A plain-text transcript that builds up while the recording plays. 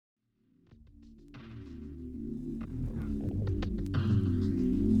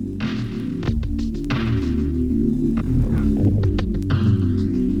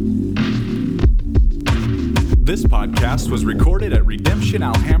This podcast was recorded at Redemption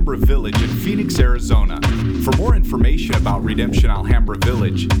Alhambra Village in Phoenix, Arizona. For more information about Redemption Alhambra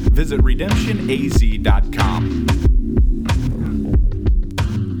Village, visit redemptionaz.com.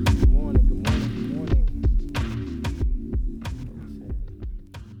 Good morning.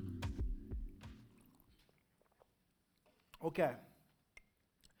 Okay.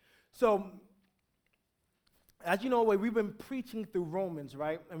 So, as you know, we've been preaching through Romans,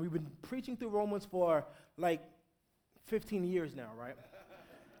 right? And we've been preaching through Romans for like 15 years now, right?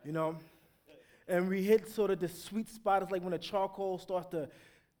 You know? And we hit sort of the sweet spot. It's like when the charcoal starts to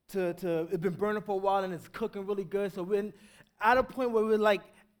it's been burning for a while and it's cooking really good. So we're at a point where we're like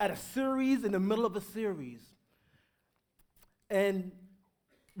at a series, in the middle of a series. And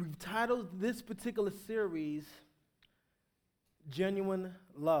we've titled this particular series, Genuine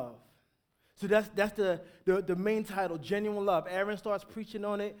Love. So that's the main title, Genuine Love. Aaron starts preaching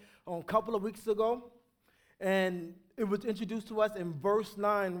on it a couple of weeks ago, and it was introduced to us in verse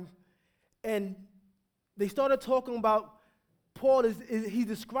 9, and they started talking about Paul he's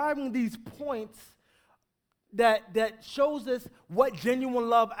describing these points that shows us what genuine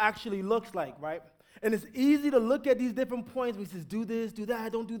love actually looks like, right? And it's easy to look at these different points. We says, do this, do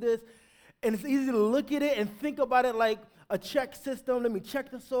that, don't do this. And it's easy to look at it and think about it like a check system. Let me check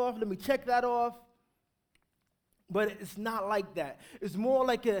this off. Let me check that off. But it's not like that. It's more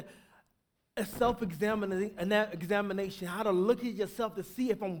like a self-examination, how to look at yourself to see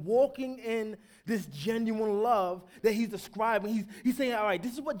if I'm walking in this genuine love that he's describing. He's saying, all right,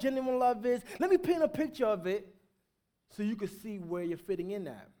 this is what genuine love is. Let me paint a picture of it so you can see where you're fitting in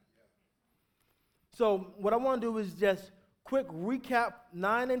at. So what I want to do is just quick recap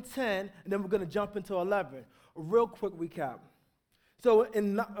 9 and 10, and then we're going to jump into 11. A real quick recap. So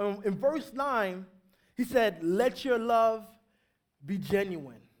in verse 9, he said, let your love be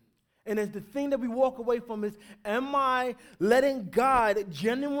genuine. And it's the thing that we walk away from is, am I letting God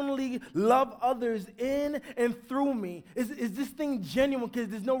genuinely love others in and through me? Is this thing genuine? Because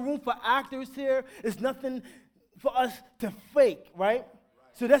there's no room for actors here. It's nothing for us to fake, right?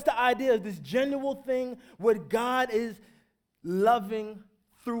 So that's the idea of this genuine thing where God is loving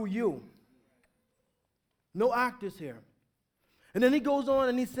through you. No actors here. And then he goes on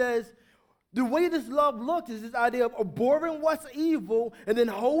and he says, the way this love looks is this idea of abhorring what's evil and then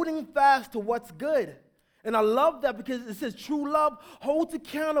holding fast to what's good. And I love that because it says true love holds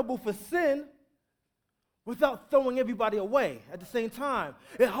accountable for sin without throwing everybody away at the same time.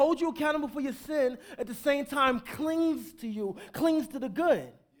 It holds you accountable for your sin, at the same time clings to you, clings to the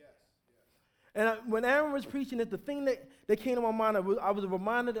good. And when Aaron was preaching it, the thing that came to my mind, I was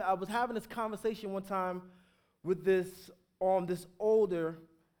reminded that I was having this conversation one time with this older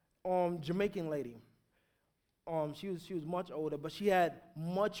Jamaican lady. She was much older, but she had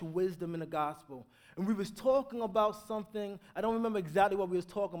much wisdom in the gospel. And we was talking about something, I don't remember exactly what we was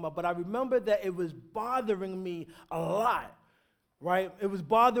talking about, but I remember that it was bothering me a lot, right? It was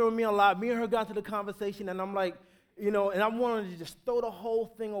bothering me a lot. Me and her got to the conversation, and I'm like, and I wanted to just throw the whole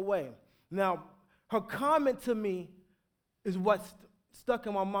thing away. Now, her comment to me is what stuck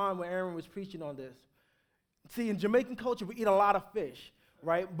in my mind when Aaron was preaching on this. See, in Jamaican culture, we eat a lot of fish,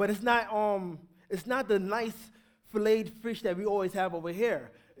 right? But it's not the nice filleted fish that we always have over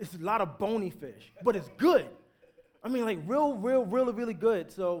here. It's a lot of bony fish, but it's good. I mean, like really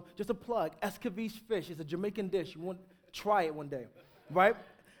good. So just a plug, escabeche fish. It's a Jamaican dish. You want to try it one day, right?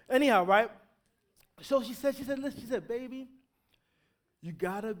 Anyhow, right? So she said, baby, you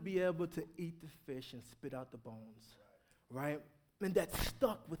gotta be able to eat the fish and spit out the bones, right? And that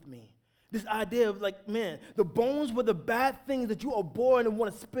stuck with me. This idea of like, man, the bones were the bad things that you abhor and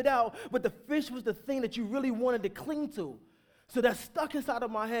want to spit out, but the fish was the thing that you really wanted to cling to. So that stuck inside of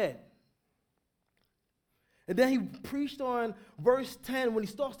my head. And then he preached on verse 10 when he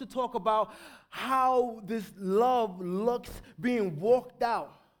starts to talk about how this love looks being walked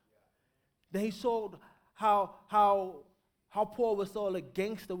out. Then he showed how Paul was sort of a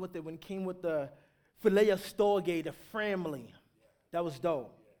gangster with it when it came with the Philia Storge, the family. That was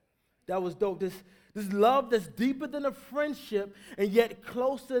dope. That was dope. This love that's deeper than a friendship and yet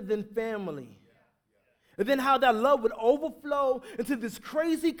closer than family. And then how that love would overflow into this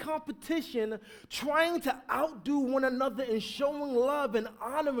crazy competition, trying to outdo one another and showing love and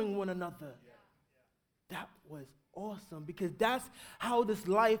honoring one another. That was awesome because that's how this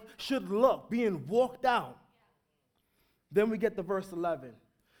life should look, being walked out. Then we get to verse 11.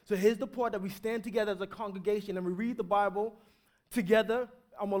 So here's the part that we stand together as a congregation and we read the Bible together.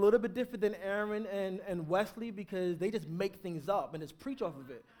 I'm a little bit different than Aaron and Wesley because they just make things up and just preach off of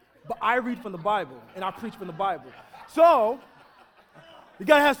it. But I read from the Bible and I preach from the Bible. So you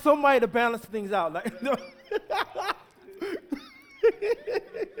gotta have somebody to balance things out. Like,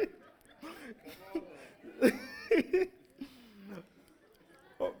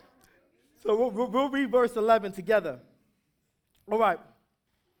 So we'll read verse 11 together. All right.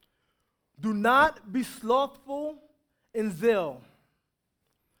 Do not be slothful in zeal.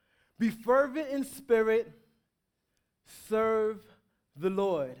 Be fervent in spirit. Serve the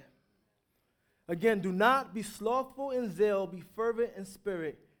Lord. Again, do not be slothful in zeal. Be fervent in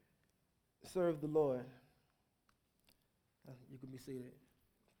spirit. Serve the Lord. You can be seated.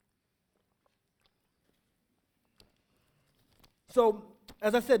 So,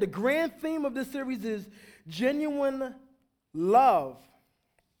 as I said, the grand theme of this series is genuine love.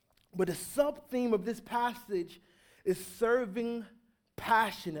 But the sub-theme of this passage is serving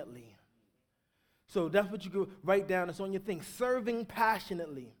passionately. So that's what you could write down. It's on your thing, serving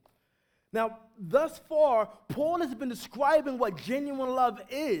passionately. Now, thus far, Paul has been describing what genuine love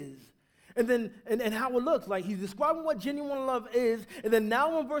is. And how it looks. Like he's describing what genuine love is. And then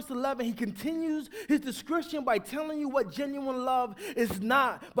now in verse 11, he continues his description by telling you what genuine love is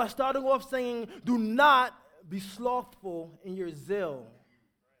not. By starting off saying, do not be slothful in your zeal.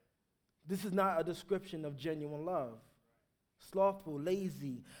 This is not a description of genuine love. Slothful,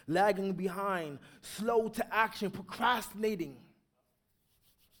 lazy, lagging behind, slow to action, procrastinating.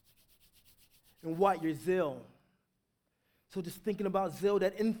 And what? Your zeal. So just thinking about zeal,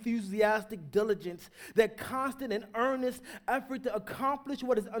 that enthusiastic diligence, that constant and earnest effort to accomplish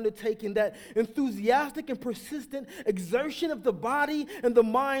what is undertaken, that enthusiastic and persistent exertion of the body and the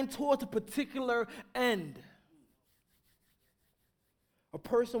mind towards a particular end. A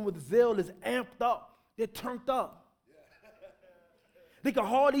person with zeal is amped up. They're turned up. They can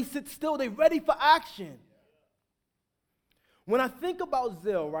hardly sit still. They're ready for action. When I think about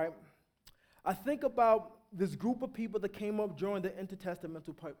zeal, right, I think about this group of people that came up during the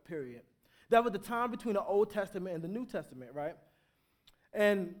intertestamental period. That was the time between the Old Testament and the New Testament, right?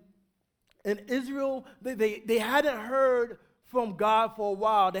 And in Israel, they hadn't heard from God for a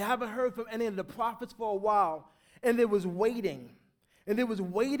while. They haven't heard from any of the prophets for a while. And they was waiting. And they was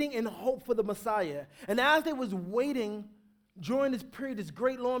waiting in hope for the Messiah. And as they was waiting during this period, this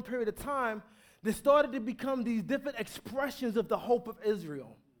great long period of time, there started to become these different expressions of the hope of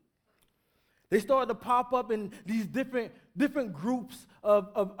Israel. They started to pop up in these different groups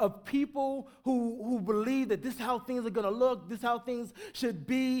of people who believe that this is how things are going to look, this is how things should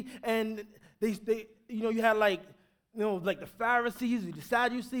be. And you had like the Pharisees, the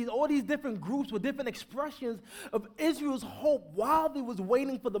Sadducees, all these different groups with different expressions of Israel's hope while they was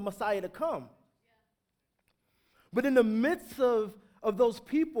waiting for the Messiah to come. But in the midst of those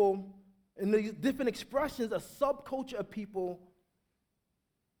people, in these different expressions, a subculture of people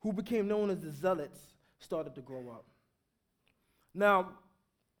who became known as the Zealots started to grow up. Now,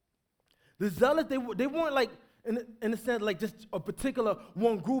 the Zealots, they weren't like, in a sense, like just a particular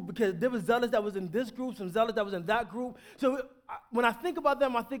one group, because there were Zealots that was in this group, some Zealots that was in that group. So when I think about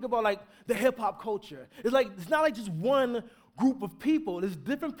them, I think about like the hip-hop culture. It's not like just one group of people. There's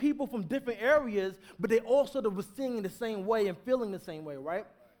different people from different areas, but they all sort of were singing the same way and feeling the same way, right?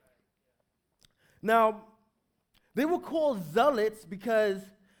 Now, they were called Zealots because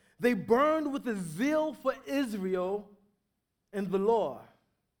they burned with a zeal for Israel and the law.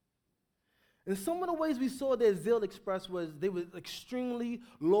 And some of the ways we saw their zeal expressed was they were extremely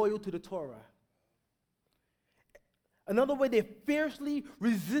loyal to the Torah. Another way, they fiercely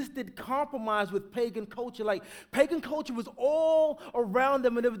resisted compromise with pagan culture. Like, pagan culture was all around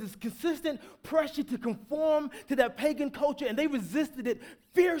them, and there was this consistent pressure to conform to that pagan culture, and they resisted it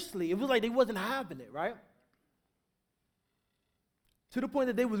fiercely. It was like they wasn't having it, right? To the point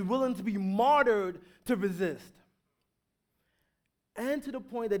that they was willing to be martyred to resist. And to the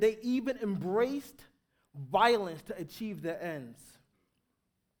point that they even embraced violence to achieve their ends.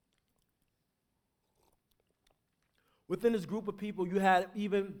 Within this group of people, you had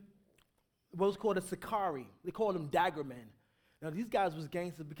even what was called a Sicarii. They called them dagger men. Now, these guys was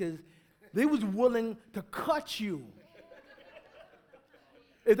gangsters because they was willing to cut you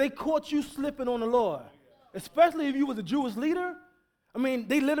if they caught you slipping on the law. Especially if you was a Jewish leader. I mean,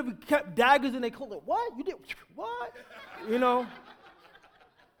 they literally kept daggers in their clothes. Like, what? You did what? You know?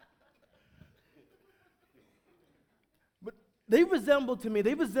 But they resembled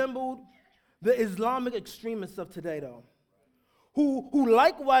the Islamic extremists of today, though, who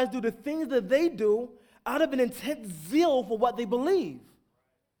likewise do the things that they do out of an intense zeal for what they believe.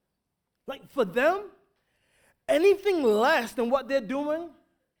 Like, for them, anything less than what they're doing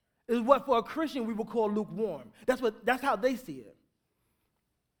is what for a Christian we would call lukewarm. That's how they see it.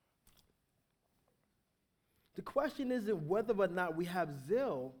 The question isn't whether or not we have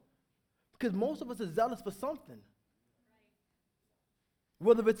zeal, Because most of us are zealous for something.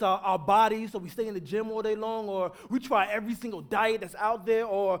 Whether it's our bodies, so we stay in the gym all day long, or we try every single diet that's out there,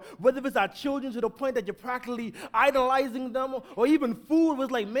 or whether it's our children to the point that you're practically idolizing them, or even food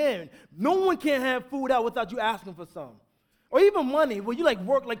was like, man, no one can have food out without you asking for some. Or even money, where you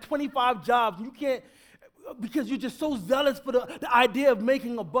work 25 jobs, and you can't, because you're just so zealous for the idea of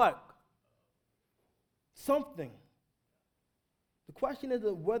making a buck. Something. The question is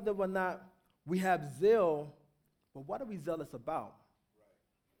whether or not we have zeal, but what are we zealous about?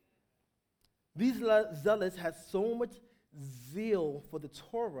 These zealots had so much zeal for the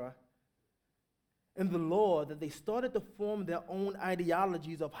Torah and the law that they started to form their own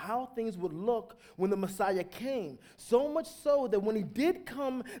ideologies of how things would look when the Messiah came. So much so that when he did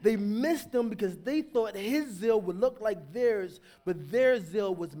come, they missed him because they thought his zeal would look like theirs, but their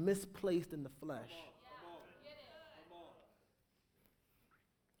zeal was misplaced in the flesh.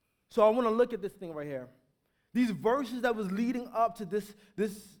 So I want to look at this thing right here. These verses that was leading up to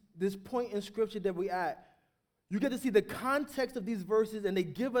this point in Scripture that we're at, you get to see the context of these verses, and they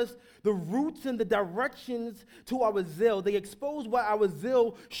give us the roots and the directions to our zeal. They expose what our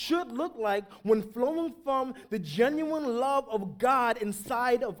zeal should look like when flowing from the genuine love of God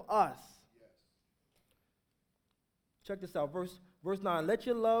inside of us. Yes. Check this out, verse 9. Let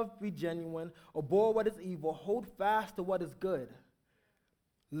your love be genuine, abhor what is evil, hold fast to what is good.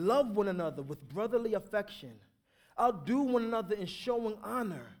 Love one another with brotherly affection. Outdo one another in showing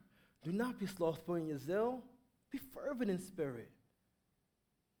honor. Do not be slothful in your zeal. Be fervent in spirit.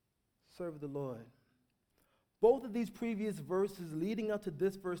 Serve the Lord. Both of these previous verses leading up to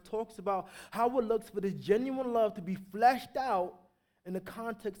this verse talks about how it looks for this genuine love to be fleshed out in the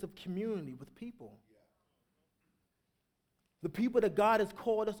context of community with people. Yeah. The people that God has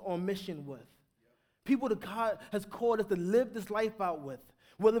called us on mission with. People that God has called us to live this life out with.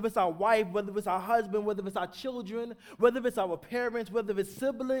 Whether it's our wife, whether it's our husband, whether it's our children, whether it's our parents, whether it's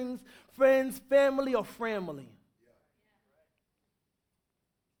siblings, friends, family, or family.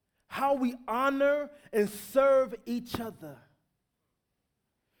 How we honor and serve each other.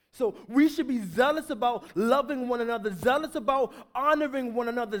 So we should be zealous about loving one another, zealous about honoring one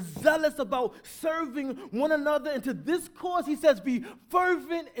another, zealous about serving one another. And to this cause, he says, be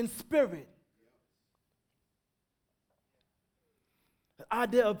fervent in spirit. The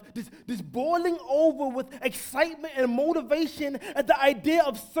idea of this boiling over with excitement and motivation at the idea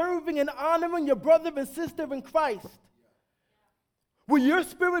of serving and honoring your brother and sister in Christ. Where your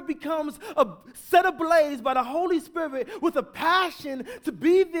spirit becomes set ablaze by the Holy Spirit with a passion to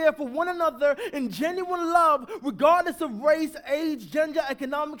be there for one another in genuine love, regardless of race, age, gender,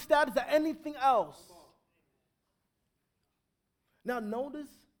 economic status, or anything else. Now notice,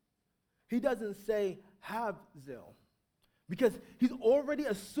 he doesn't say have zeal. Because he's already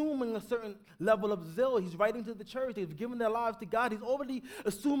assuming a certain level of zeal. He's writing to the church. They've given their lives to God. He's already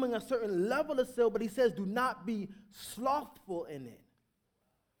assuming a certain level of zeal, but he says, do not be slothful in it.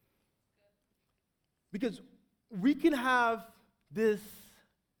 Because we can have this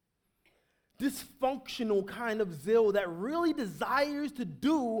dysfunctional kind of zeal that really desires to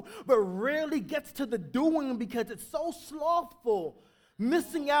do, but rarely gets to the doing because it's so slothful.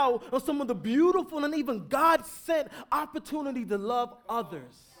 Missing out on some of the beautiful and even God-sent opportunity to love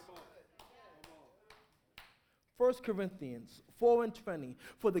others. 1 Corinthians 4:20.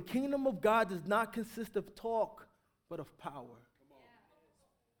 For the kingdom of God does not consist of talk, but of power.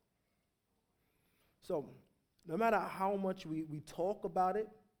 So, no matter how much we talk about it,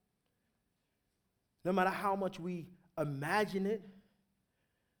 no matter how much we imagine it,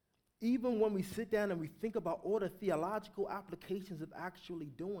 even when we sit down and we think about all the theological applications of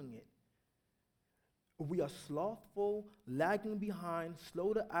actually doing it, we are slothful, lagging behind,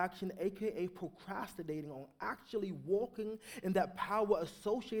 slow to action, aka procrastinating on actually walking in that power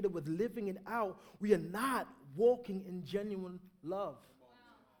associated with living it out. We are not walking in genuine love.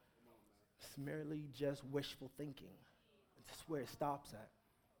 It's merely just wishful thinking. That's where it stops at.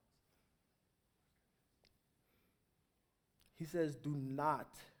 He says, do not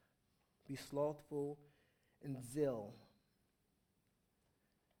be slothful in zeal.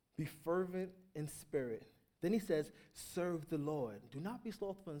 Be fervent in spirit. Then he says, serve the Lord. Do not be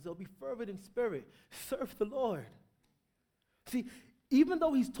slothful in zeal. Be fervent in spirit. Serve the Lord. See, even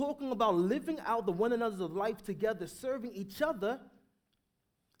though he's talking about living out the one another's life together, serving each other,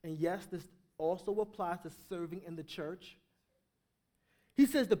 and yes, this also applies to serving in the church. He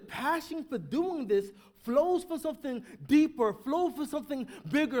says the passion for doing this flows for something deeper, flows for something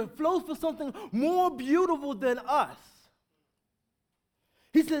bigger, flows for something more beautiful than us.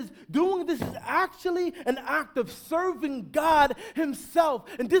 He says, doing this is actually an act of serving God himself.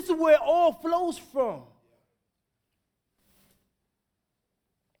 And this is where it all flows from.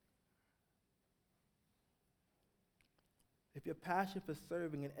 If your passion for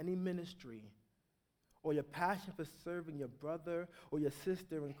serving in any ministry, or your passion for serving your brother or your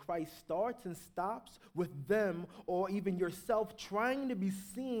sister in Christ starts and stops with them or even yourself trying to be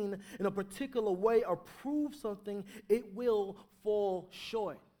seen in a particular way or prove something, it will fall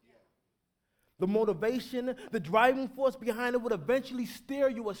short. The motivation, the driving force behind it would eventually steer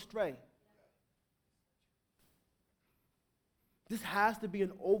you astray. This has to be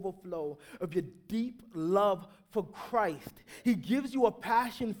an overflow of your deep love for Christ. He gives you a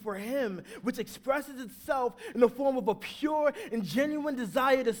passion for him, which expresses itself in the form of a pure and genuine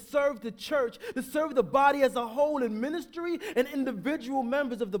desire to serve the church, to serve the body as a whole in ministry and individual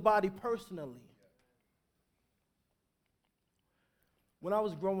members of the body personally. When I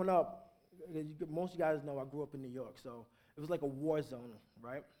was growing up, most of you guys know I grew up in New York, so it was like a war zone,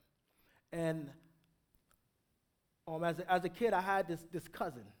 right? And as a kid, I had this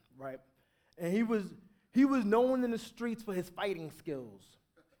cousin, right? And he was known in the streets for his fighting skills,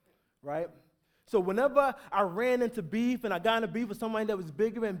 right? So whenever I ran into beef and I got into beef with somebody that was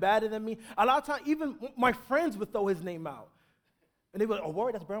bigger and badder than me, a lot of times even my friends would throw his name out. And they were like, oh,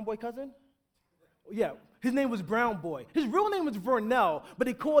 word, that's Brown Boy cousin? Yeah, his name was Brown Boy. His real name was Vernell, but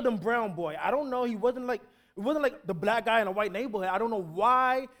they called him Brown Boy. I don't know, it wasn't like the black guy in a white neighborhood. I don't know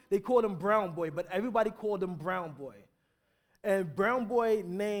why they called him Brown Boy, but everybody called him Brown Boy. And Brown Boy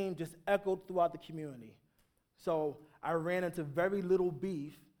name just echoed throughout the community. So I ran into very little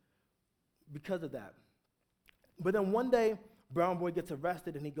beef because of that. But then one day, Brown Boy gets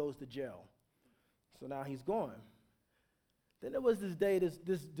arrested and he goes to jail. So now he's gone. Then there was this day,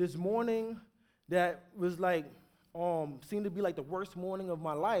 this morning that was like, seemed to be like the worst morning of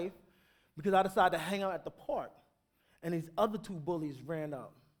my life because I decided to hang out at the park. And these other two bullies ran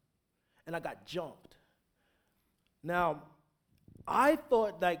up. And I got jumped. Now, I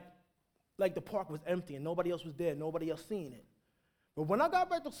thought like the park was empty and nobody else was there, nobody else seen it. But when I got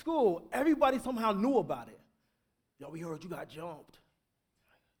back to school, everybody somehow knew about it. Yo, we heard you got jumped.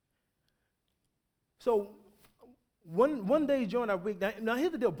 So one day during that week, now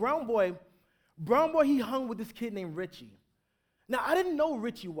here's the deal, Brown Boy, he hung with this kid named Richie. Now, I didn't know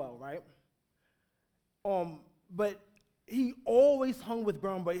Richie well, right? But he always hung with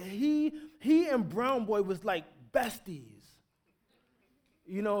Brown Boy. He and Brown Boy was like besties.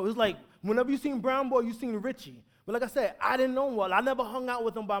 You know, it was like whenever you seen Brown Boy, you seen Richie. But like I said, I didn't know him well. I never hung out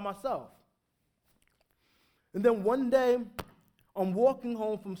with him by myself. And then one day, I'm walking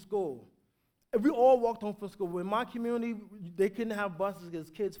home from school. And we all walked home from school. In my community, they couldn't have buses because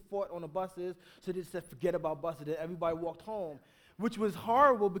kids fought on the buses, so they said forget about buses. Then everybody walked home, which was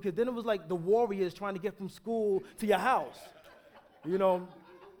horrible because then it was like the warriors trying to get from school to your house, you know.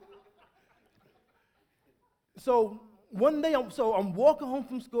 So one day, I'm walking home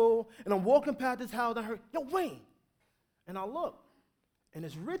from school, and I'm walking past this house, and I heard, yo, Wayne. And I look, and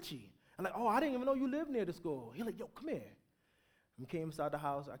it's Richie. I'm like, oh, I didn't even know you lived near the school. He's like, yo, come here. We came inside the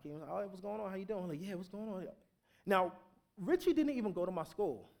house. I came, oh, what's going on? How you doing? I'm like, yeah, what's going on? Now, Richie didn't even go to my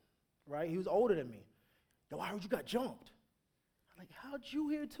school, right? He was older than me. Yo, I heard you got jumped. I'm like, how'd you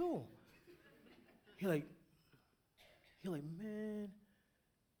hear too? He like, man,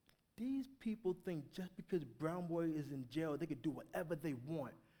 these people think just because Brown Boy is in jail, they could do whatever they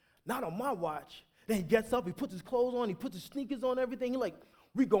want. Not on my watch. Then he gets up, he puts his clothes on, he puts his sneakers on, everything. He like,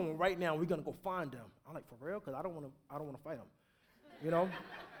 we going right now. We're gonna go find them. I'm like, for real? Because I don't want to fight him. You know?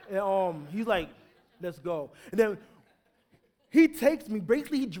 And he's like, let's go. And then he takes me,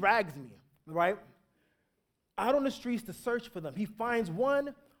 basically he drags me, right? Out on the streets to search for them. He finds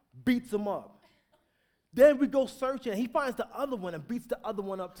one, beats him up. Then we go searching, and he finds the other one and beats the other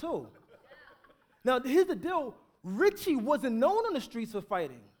one up too. Now, here's the deal. Richie wasn't known on the streets for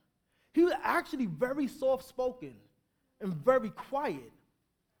fighting. He was actually very soft-spoken and very quiet.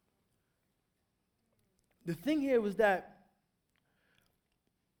 The thing here was that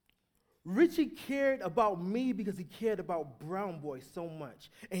Richie cared about me because he cared about Brown Boy so much,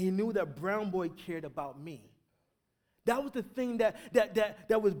 and he knew that Brown Boy cared about me. That was the thing that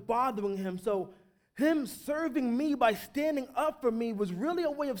was bothering him. So him serving me by standing up for me was really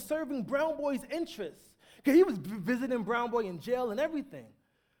a way of serving Brown Boy's interests, because he was visiting Brown Boy in jail and everything.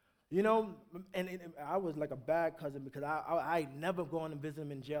 You know, and I was like a bad cousin because I never gone and visit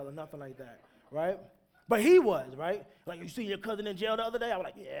him in jail or nothing like that, right? But he was, right? Like, you see your cousin in jail the other day? I was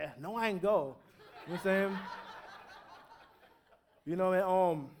like, yeah, no, I ain't go. You know what I'm saying? You know,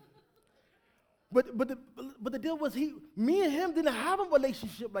 and, but the deal was me and him didn't have a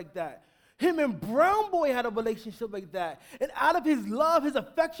relationship like that. Him and Brown Boy had a relationship like that. And out of his love, his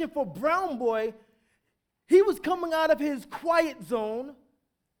affection for Brown Boy, he was coming out of his quiet zone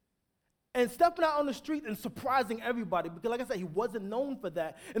and stepping out on the street and surprising everybody. Because like I said, he wasn't known for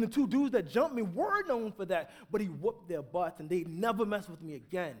that. And the two dudes that jumped me were known for that. But he whooped their butts and they never messed with me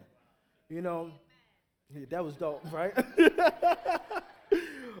again. You know, yeah, that was dope, right?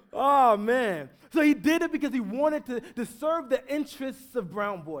 Oh, man. So he did it because he wanted to serve the interests of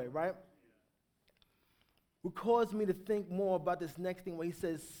Brown Boy, right? What caused me to think more about this next thing where he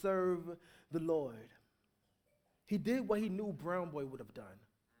says, serve the Lord. He did what he knew Brown Boy would have done.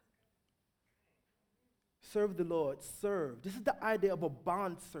 Serve the Lord, serve. This is the idea of a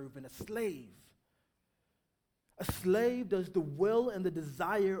bondservant, a slave. A slave does the will and the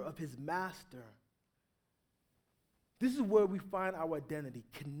desire of his master. This is where we find our identity,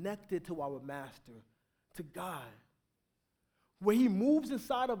 connected to our master, to God. Where he moves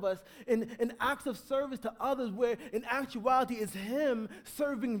inside of us in acts of service to others, where in actuality it's him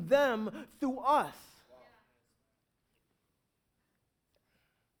serving them through us.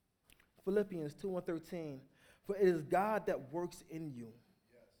 Philippians 2:13, for it is God that works in you,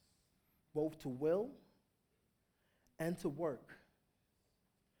 both to will and to work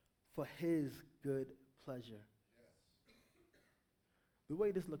for his good pleasure. The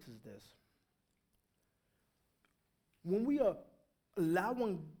way this looks is this. When we are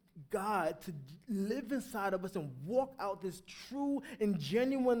allowing God to live inside of us and walk out this true and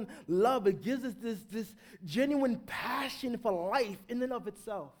genuine love, it gives us this genuine passion for life in and of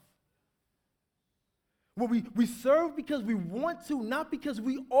itself. Where we serve because we want to, not because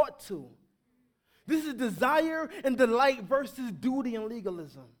we ought to. This is desire and delight versus duty and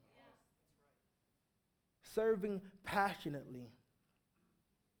legalism. Serving passionately.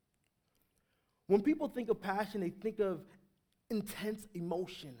 When people think of passion, they think of intense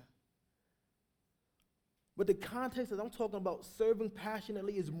emotion. But the context that I'm talking about, serving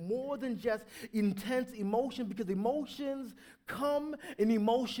passionately, is more than just intense emotion, because emotions come and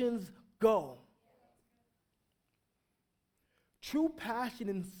emotions go. True passion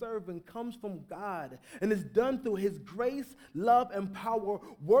in serving comes from God and is done through his grace, love, and power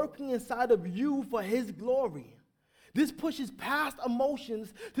working inside of you for his glory. This pushes past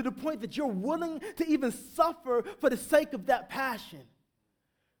emotions to the point that you're willing to even suffer for the sake of that passion.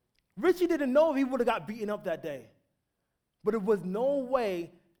 Richie didn't know if he would have got beaten up that day. But there was no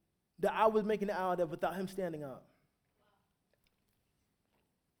way that I was making it out of there without him standing up.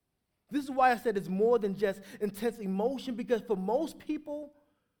 This is why I said it's more than just intense emotion, because for most people,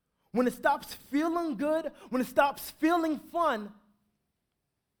 when it stops feeling good, when it stops feeling fun,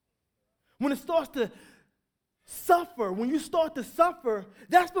 when it starts to suffer, when you start to suffer,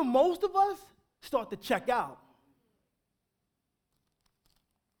 that's when most of us start to check out.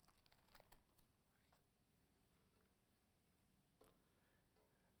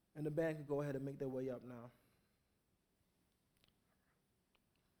 And the band can go ahead and make their way up now.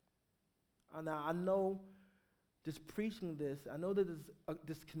 Now, I know just preaching this, I know that there's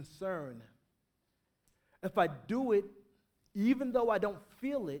this concern. If I do it, even though I don't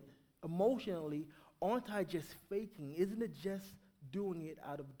feel it emotionally, aren't I just faking? Isn't it just doing it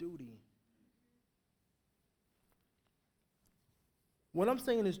out of duty? What I'm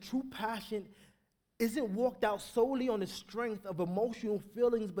saying is true passion isn't walked out solely on the strength of emotional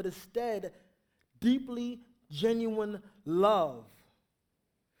feelings, but instead deeply genuine love.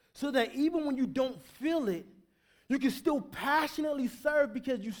 So that even when you don't feel it, you can still passionately serve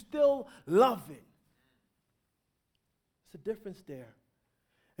because you still love it. It's a difference there.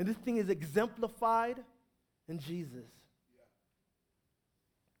 And this thing is exemplified in Jesus.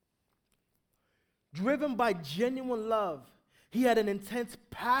 Driven by genuine love, he had an intense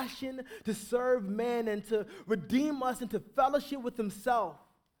passion to serve man and to redeem us into fellowship with himself.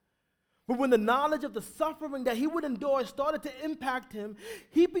 But when the knowledge of the suffering that he would endure started to impact him,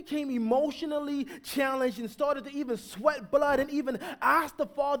 he became emotionally challenged and started to even sweat blood and even ask the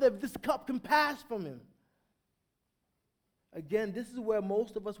Father if this cup can pass from him. Again, this is where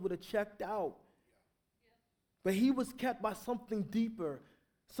most of us would have checked out. But he was kept by something deeper,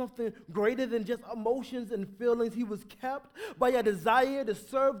 something greater than just emotions and feelings. He was kept by a desire to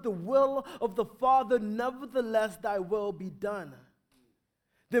serve the will of the Father. Nevertheless, thy will be done.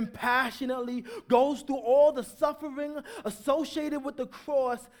 Then passionately goes through all the suffering associated with the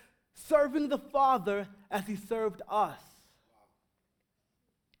cross, serving the Father as he served us.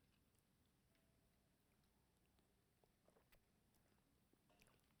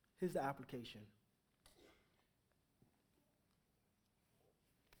 Here's the application.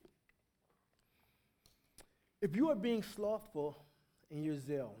 If you are being slothful in your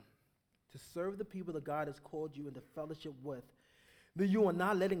zeal to serve the people that God has called you into fellowship with, then you are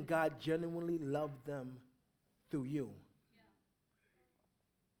not letting God genuinely love them through you.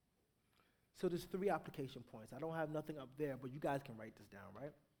 So there's 3 application points. I don't have nothing up there, but you guys can write this down,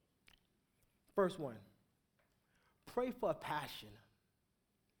 right? First one, pray for a passion.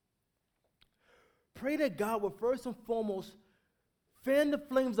 Pray that God will first and foremost fan the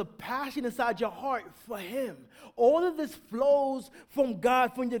flames of passion inside your heart for Him. All of this flows from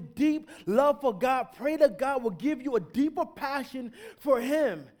God, from your deep love for God. Pray that God will give you a deeper passion for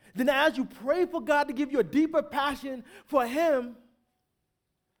Him. Then as you pray for God to give you a deeper passion for Him,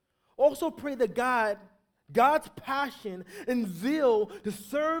 also pray that God's passion and zeal to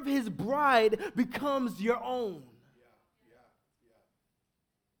serve His bride becomes your own.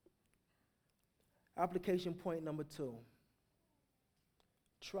 Application point number 2.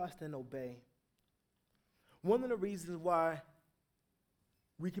 Trust and obey. One of the reasons why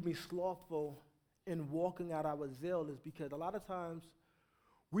we can be slothful in walking out our zeal is because a lot of times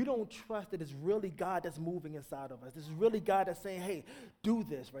we don't trust that it's really God that's moving inside of us. This is really God that's saying, hey, do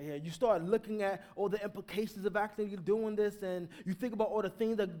this right here. You start looking at all the implications of actually doing this, and you think about all the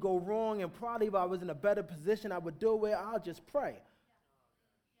things that could go wrong, and probably if I was in a better position, I would do it. I'll just pray.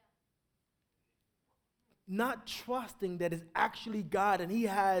 Not trusting that it's actually God and He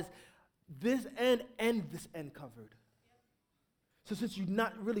has this end and this end covered. So since you're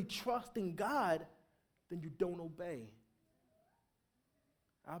not really trusting God, then you don't obey.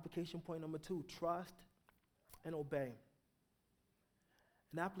 Application point number 2, trust and obey.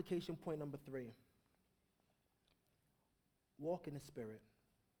 And application point number 3, walk in the Spirit.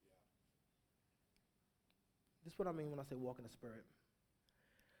 This is what I mean when I say walk in the Spirit.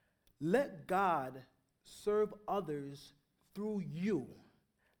 Let God serve others through you,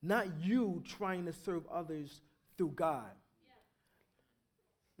 not you trying to serve others through God. Yeah.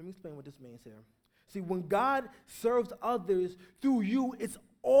 Let me explain what this means here. See, when God serves others through you, it's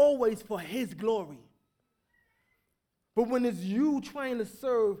always for His glory. But when it's you trying to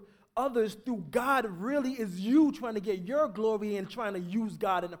serve others through God, really is you trying to get your glory and trying to use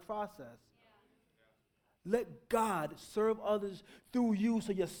God in the process. Let God serve others through you,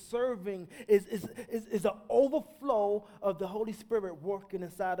 so your serving is an overflow of the Holy Spirit working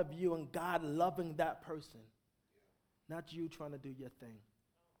inside of you and God loving that person, not you trying to do your thing.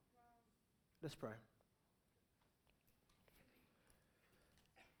 Let's pray.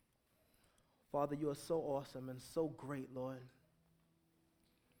 Father, you are so awesome and so great, Lord.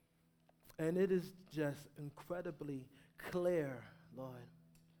 And it is just incredibly clear, Lord,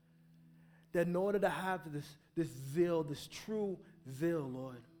 that in order to have this zeal, this true zeal,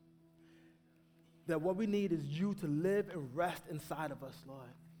 Lord, that what we need is you to live and rest inside of us, Lord.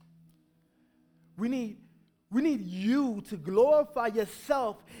 We need you to glorify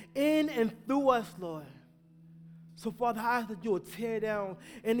yourself in and through us, Lord. So, Father, I ask that you will tear down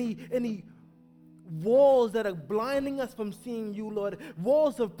any walls that are blinding us from seeing you, Lord,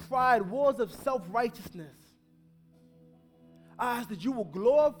 walls of pride, walls of self-righteousness. I ask that you will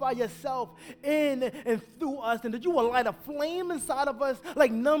glorify yourself in and through us, and that you will light a flame inside of us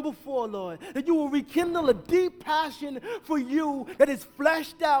like none before, Lord. That you will rekindle a deep passion for you that is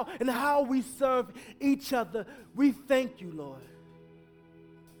fleshed out in how we serve each other. We thank you, Lord.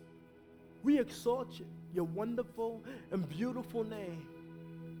 We exalt you, your wonderful and beautiful name.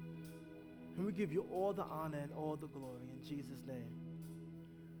 And we give you all the honor and all the glory in Jesus' name.